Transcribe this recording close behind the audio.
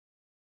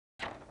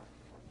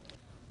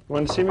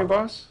Want to see me,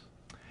 boss?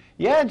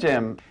 Yeah,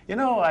 Jim. You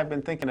know, I've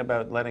been thinking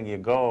about letting you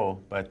go,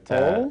 but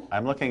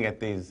I'm looking at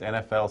these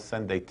NFL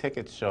Sunday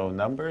Ticket Show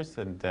numbers,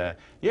 and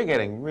you're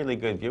getting really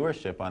good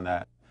viewership on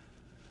that.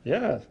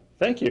 Yeah,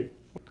 thank you.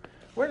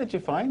 Where did you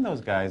find those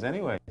guys,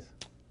 anyways?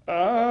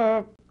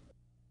 Hey!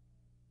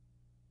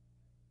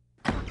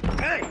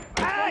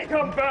 Hey!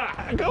 Come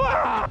back! Go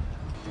on!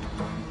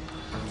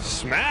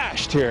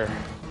 Smashed here.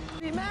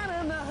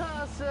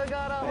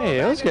 Hey,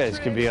 those guys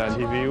could be on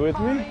TV with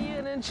me.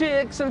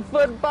 Chicks and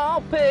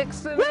football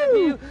picks, and if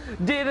you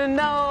didn't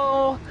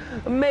know,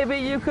 maybe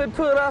you could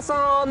put us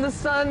on the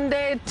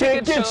Sunday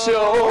Ticket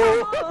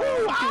Show.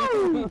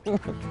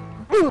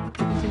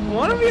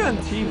 Want to be on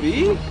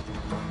TV?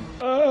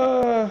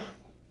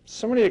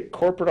 Somebody at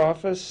corporate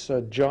office,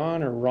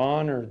 John or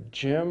Ron or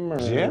Jim or...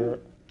 Jim?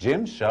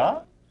 Jim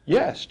Shaw?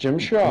 Yes, Jim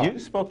Shaw. You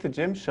spoke to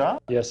Jim Shaw?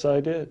 Yes, I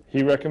did.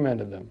 He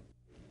recommended them.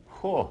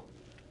 Cool.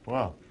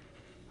 Well,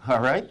 all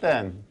right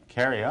then.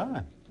 Carry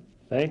on.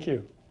 Thank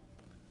you.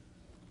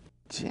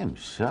 Jim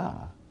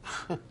Shaw?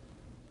 The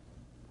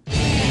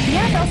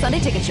NFL Sunday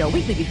Ticket Show,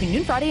 weekly between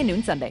noon Friday and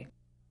noon Sunday.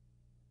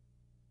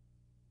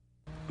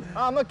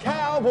 I'm a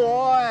cowboy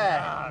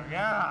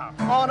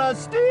on a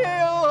steel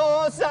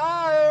horse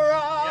I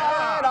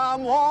ride.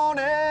 I'm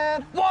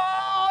wanted,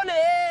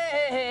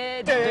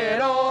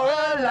 dead or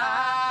alive.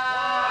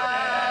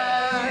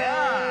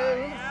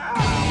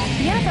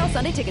 The NFL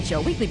Sunday Ticket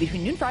Show, weekly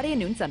between noon Friday and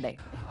noon Sunday.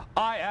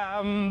 I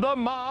am the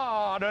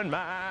modern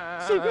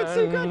man. Secret,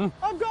 secret,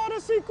 I've got a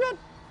secret.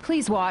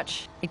 Please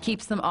watch. It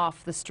keeps them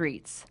off the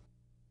streets.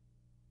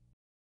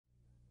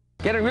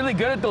 Getting really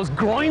good at those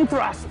groin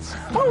thrusts.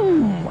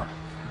 Boom!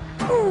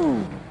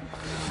 Boom!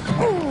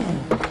 Boom!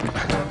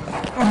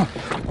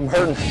 I'm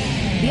hurting.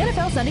 The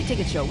NFL Sunday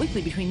Ticket Show,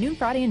 weekly between noon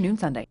Friday and noon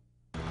Sunday.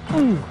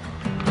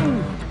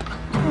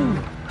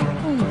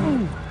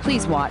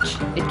 Please watch.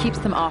 It keeps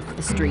them off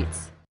the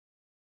streets.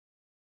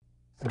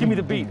 Give me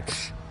the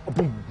beat. Well,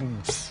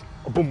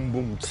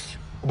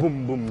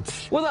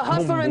 the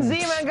Hustler and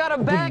Z-Man got a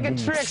bag of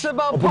tricks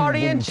about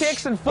partying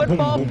chicks and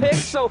football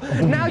picks. So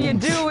now you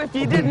do, if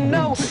you didn't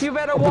know, you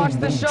better watch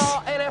the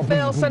Shaw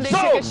NFL Sunday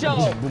Ticket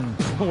Show.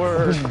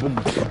 Word.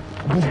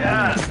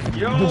 Yeah,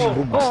 yo.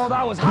 Oh,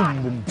 that was hot.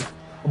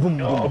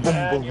 Oh,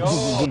 man, yo.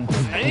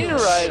 I need a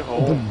ride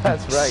home.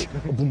 That's right.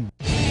 The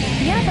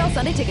NFL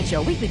Sunday Ticket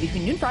Show, weekly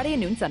between noon Friday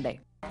and noon Sunday.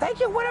 Thank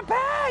you,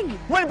 Winnipeg!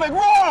 Winnipeg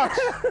rocks!